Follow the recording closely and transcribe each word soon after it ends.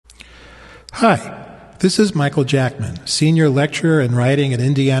Hi, this is Michael Jackman, Senior Lecturer in Writing at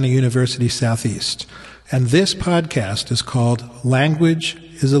Indiana University Southeast, and this podcast is called Language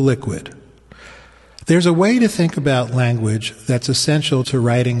is a Liquid. There's a way to think about language that's essential to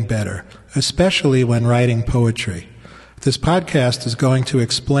writing better, especially when writing poetry. This podcast is going to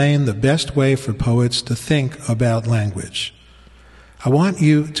explain the best way for poets to think about language. I want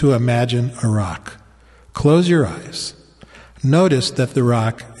you to imagine a rock. Close your eyes. Notice that the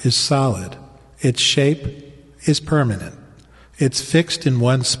rock is solid. Its shape is permanent. It's fixed in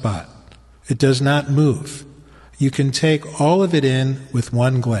one spot. It does not move. You can take all of it in with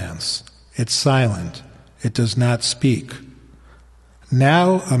one glance. It's silent. It does not speak.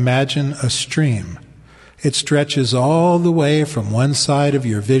 Now imagine a stream. It stretches all the way from one side of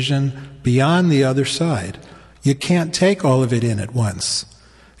your vision beyond the other side. You can't take all of it in at once.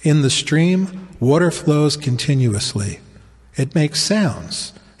 In the stream, water flows continuously. It makes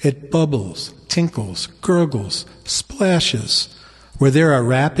sounds. It bubbles, tinkles, gurgles, splashes. Where there are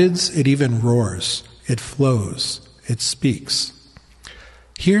rapids, it even roars. It flows. It speaks.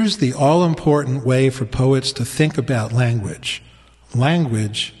 Here's the all-important way for poets to think about language.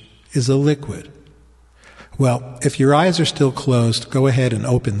 Language is a liquid. Well, if your eyes are still closed, go ahead and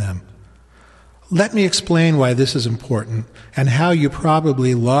open them. Let me explain why this is important and how you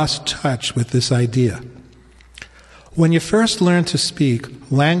probably lost touch with this idea. When you first learned to speak,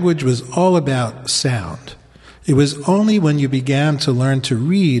 language was all about sound. It was only when you began to learn to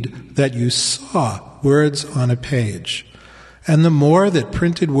read that you saw words on a page. And the more that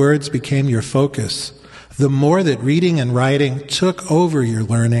printed words became your focus, the more that reading and writing took over your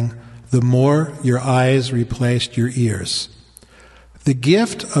learning, the more your eyes replaced your ears. The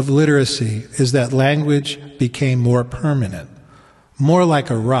gift of literacy is that language became more permanent, more like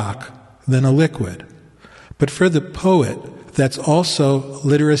a rock than a liquid. But for the poet, that's also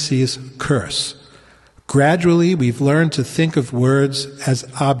literacy's curse. Gradually, we've learned to think of words as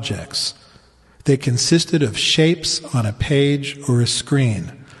objects. They consisted of shapes on a page or a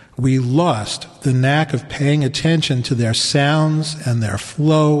screen. We lost the knack of paying attention to their sounds and their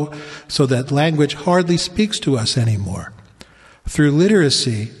flow, so that language hardly speaks to us anymore. Through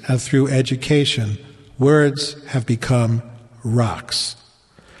literacy and through education, words have become rocks.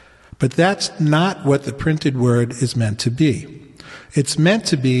 But that's not what the printed word is meant to be. It's meant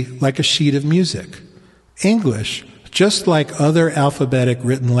to be like a sheet of music. English, just like other alphabetic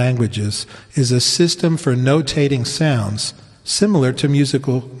written languages, is a system for notating sounds similar to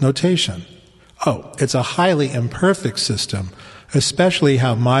musical notation. Oh, it's a highly imperfect system, especially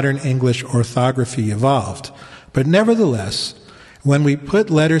how modern English orthography evolved. But nevertheless, when we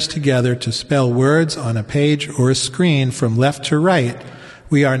put letters together to spell words on a page or a screen from left to right,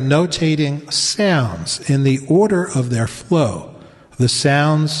 we are notating sounds in the order of their flow, the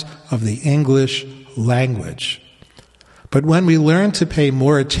sounds of the English language. But when we learn to pay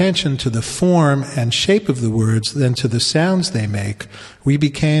more attention to the form and shape of the words than to the sounds they make, we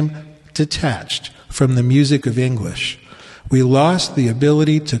became detached from the music of English. We lost the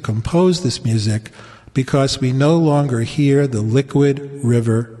ability to compose this music because we no longer hear the liquid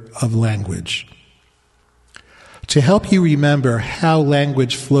river of language. To help you remember how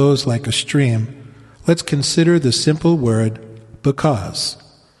language flows like a stream, let's consider the simple word because.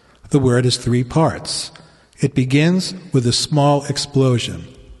 The word has three parts. It begins with a small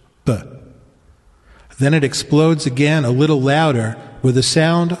explosion, b. Then it explodes again a little louder with a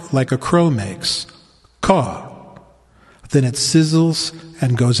sound like a crow makes, caw. Then it sizzles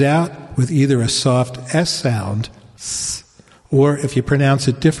and goes out with either a soft S sound, s, or if you pronounce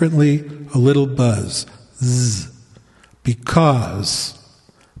it differently, a little buzz, z. Because.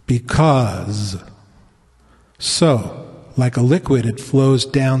 So, like a liquid, it flows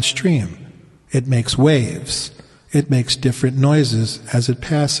downstream. It makes waves. It makes different noises as it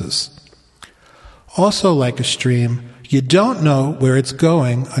passes. Also like a stream, you don't know where it's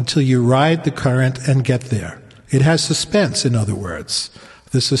going until you ride the current and get there. It has suspense, in other words,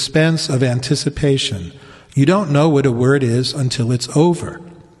 the suspense of anticipation. You don't know what a word is until it's over.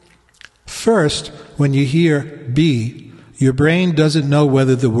 First, when you hear be, your brain doesn't know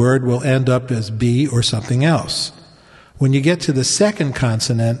whether the word will end up as be or something else. When you get to the second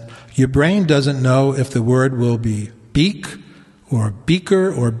consonant, your brain doesn't know if the word will be beak or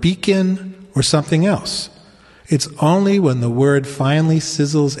beaker or beacon or something else. It's only when the word finally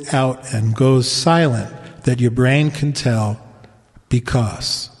sizzles out and goes silent that your brain can tell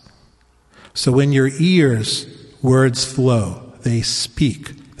because. So in your ears, words flow, they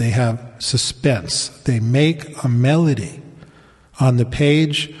speak, they have suspense, they make a melody. On the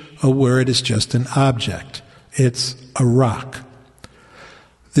page, a word is just an object. It's a rock.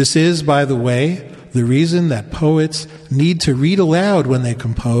 This is, by the way, the reason that poets need to read aloud when they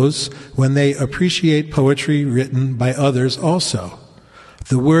compose, when they appreciate poetry written by others also.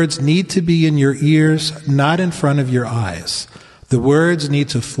 The words need to be in your ears, not in front of your eyes. The words need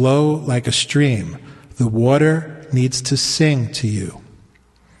to flow like a stream. The water needs to sing to you.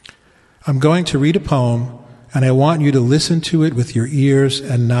 I'm going to read a poem, and I want you to listen to it with your ears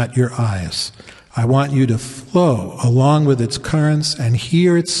and not your eyes. I want you to flow along with its currents and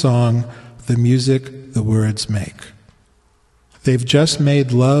hear its song, the music the words make. They've just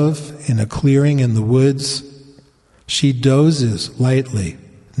made love in a clearing in the woods. She dozes lightly,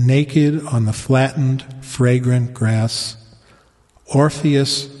 naked on the flattened, fragrant grass.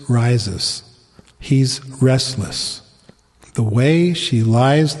 Orpheus rises. He's restless. The way she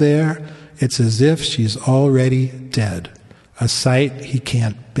lies there, it's as if she's already dead, a sight he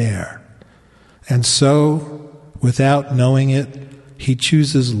can't bear. And so, without knowing it, he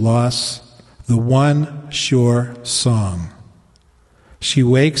chooses loss, the one sure song. She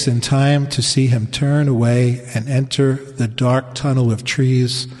wakes in time to see him turn away and enter the dark tunnel of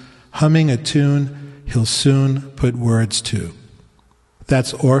trees, humming a tune he'll soon put words to.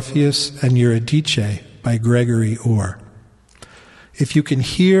 That's Orpheus and Eurydice by Gregory Orr. If you can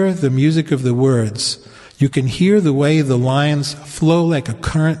hear the music of the words, you can hear the way the lines flow like a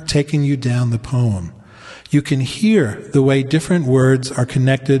current taking you down the poem. You can hear the way different words are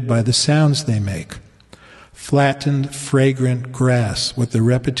connected by the sounds they make. Flattened, fragrant grass with the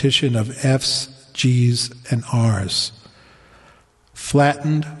repetition of F's, G's, and R's.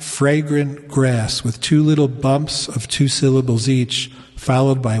 Flattened, fragrant grass with two little bumps of 2 syllables each,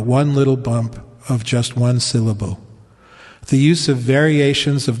 followed by one little bump of just 1 syllable. The use of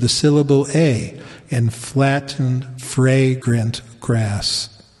variations of the syllable A in flattened, fragrant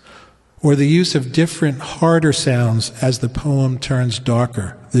grass. Or the use of different harder sounds as the poem turns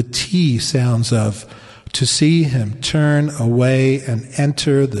darker. The T sounds of to see him turn away and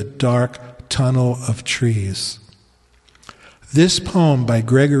enter the dark tunnel of trees. This poem by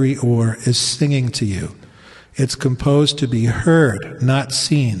Gregory Orr is singing to you. It's composed to be heard, not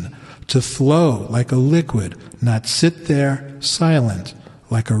seen, to flow like a liquid, not sit there silent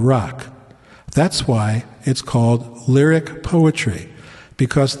like a rock. That's why it's called lyric poetry,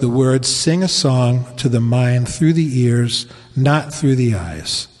 because the words sing a song to the mind through the ears, not through the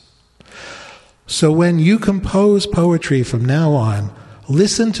eyes. So when you compose poetry from now on,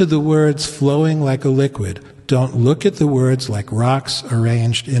 listen to the words flowing like a liquid. Don't look at the words like rocks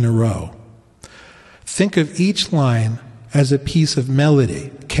arranged in a row. Think of each line as a piece of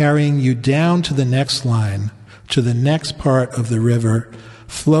melody, carrying you down to the next line, to the next part of the river,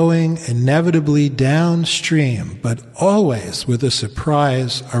 flowing inevitably downstream, but always with a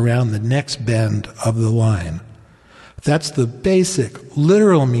surprise around the next bend of the line. That's the basic,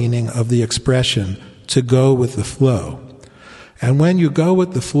 literal meaning of the expression, to go with the flow. And when you go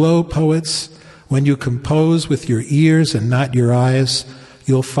with the flow, poets, when you compose with your ears and not your eyes,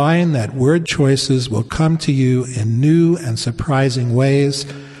 you'll find that word choices will come to you in new and surprising ways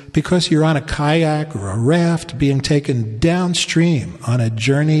because you're on a kayak or a raft being taken downstream on a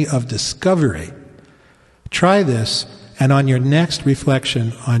journey of discovery. Try this, and on your next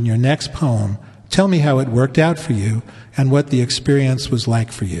reflection, on your next poem, tell me how it worked out for you and what the experience was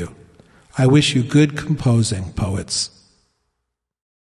like for you. I wish you good composing, poets.